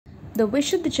The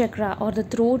Vishuddha chakra or the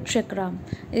throat chakra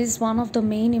is one of the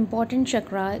main important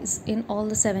chakras in all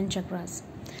the 7 chakras.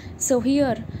 So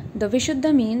here the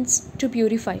Vishuddha means to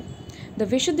purify. The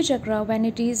Vishuddha chakra, when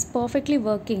it is perfectly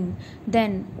working,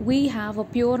 then we have a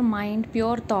pure mind,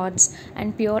 pure thoughts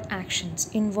and pure actions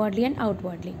inwardly and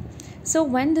outwardly. So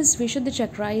when this Vishuddha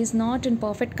chakra is not in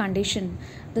perfect condition,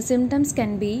 the symptoms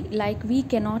can be like we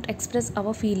cannot express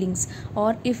our feelings,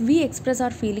 or if we express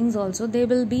our feelings also, they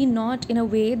will be not in a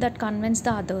way that convince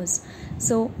the others.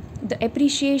 So the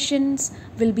appreciations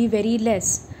will be very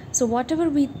less. So whatever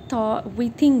we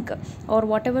think or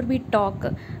whatever we talk,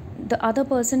 the other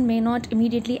person may not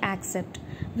immediately accept.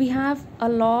 We have a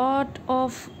lot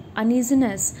of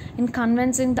uneasiness in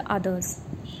convincing the others.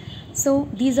 So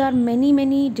these are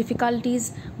many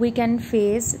difficulties we can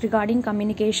face regarding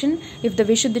communication if the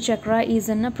Vishuddha chakra is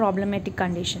in a problematic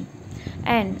condition.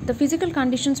 And the physical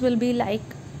conditions will be like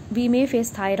we may face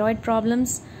thyroid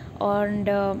problems and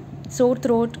sore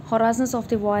throat, hoarseness of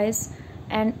the voice,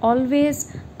 and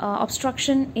always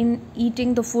obstruction in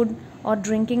eating the food or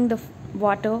drinking the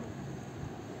water.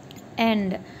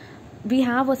 And we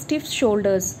have a stiff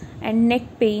shoulders and neck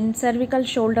pain, cervical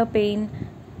shoulder pain,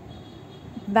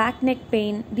 back neck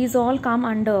pain. These all come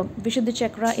under Vishuddha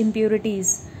chakra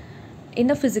impurities in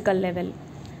the physical level.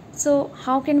 So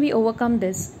how can we overcome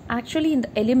this? Actually, in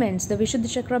the elements, the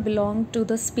Vishuddha chakra belong to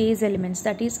the space elements,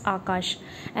 that is Akash,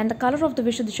 and the color of the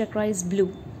Vishuddha chakra is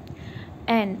blue.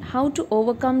 And how to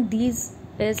overcome these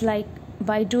is like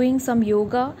by doing some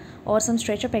yoga or some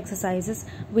stretch up exercises.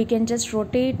 We can just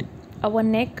rotate our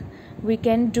neck. We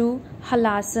can do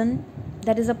halasana,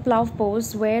 that is a plow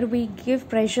pose where we give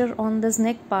pressure on this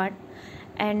neck part,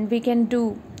 and we can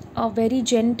do a very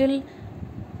gentle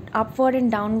upward and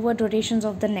downward rotations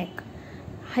of the neck.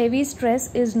 Heavy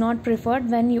stress is not preferred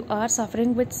when you are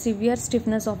suffering with severe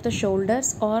stiffness of the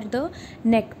shoulders or the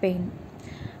neck pain.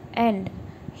 And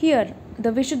here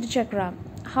the Vishuddha chakra,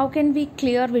 how can we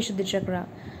clear Vishuddha chakra?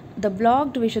 The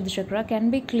blocked Vishuddha chakra can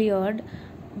be cleared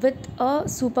with a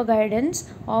super guidance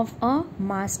of a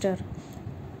master.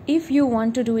 If you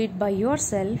want to do it by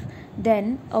yourself,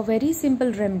 then a very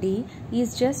simple remedy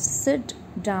is just sit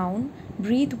down,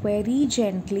 breathe very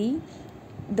gently.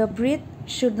 The breath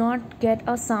should not get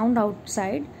a sound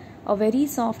outside. A very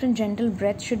soft and gentle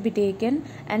breath should be taken,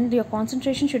 and your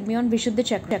concentration should be on Vishuddha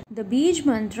chakra. The Bij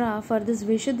mantra for this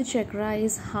Vishuddha chakra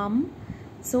is hum.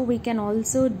 So we can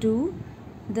also do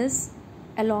this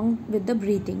along with the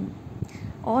breathing,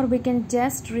 or we can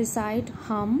just recite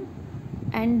hum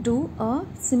and do a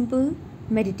simple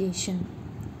meditation.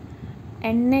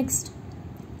 And next,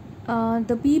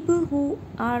 the people who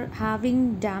are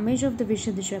having damage of the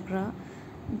Vishuddha chakra,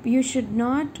 you should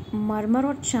not murmur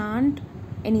or chant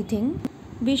anything.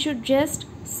 We should just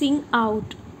sing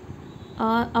out.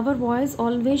 Our voice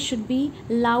always should be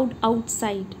loud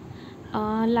outside.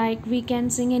 Like we can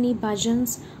sing any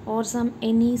bhajans or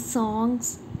any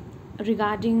songs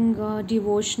regarding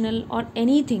devotional or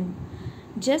anything.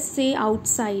 Just say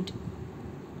outside.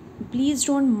 Please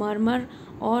don't murmur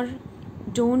or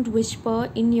don't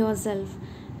whisper in yourself.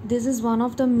 This is one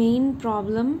of the main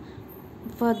problem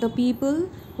for the people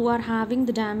who are having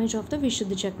the damage of the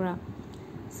Vishuddha chakra.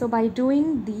 So by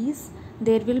doing these,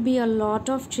 there will be a lot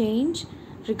of change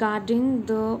regarding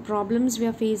the problems we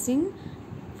are facing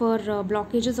for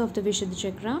blockages of the Vishuddha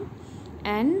chakra.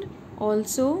 And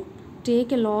also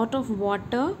take a lot of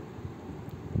water.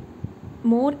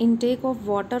 More intake of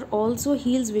water also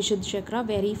heals Vishuddha chakra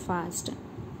very fast.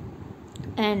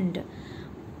 And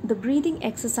the breathing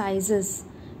exercises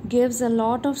gives a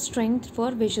lot of strength for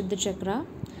Vishuddha chakra,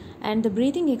 and the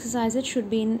breathing exercises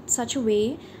should be in such a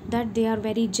way that they are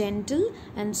very gentle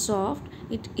and soft.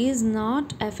 It is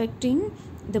not affecting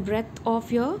the breath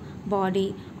of your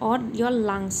body or your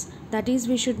lungs. That is,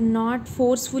 we should not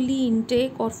forcefully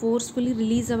intake or forcefully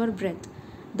release our breath.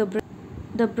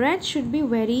 The breath should be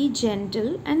very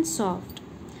gentle and soft.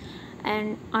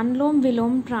 And Anulom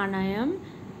Vilom Pranayam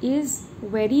is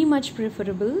very much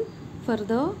preferable for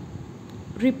the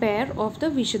repair of the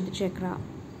Vishuddha chakra.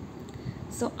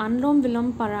 So Anulom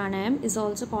Vilom Pranayam is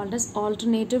also called as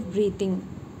alternative breathing.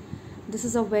 This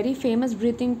is a very famous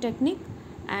breathing technique,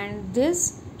 and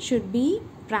this should be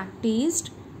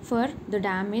practiced for the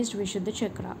damaged Vishuddha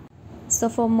chakra. So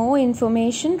for more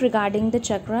information regarding the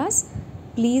chakras,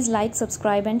 please like,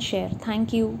 subscribe and share.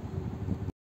 Thank you.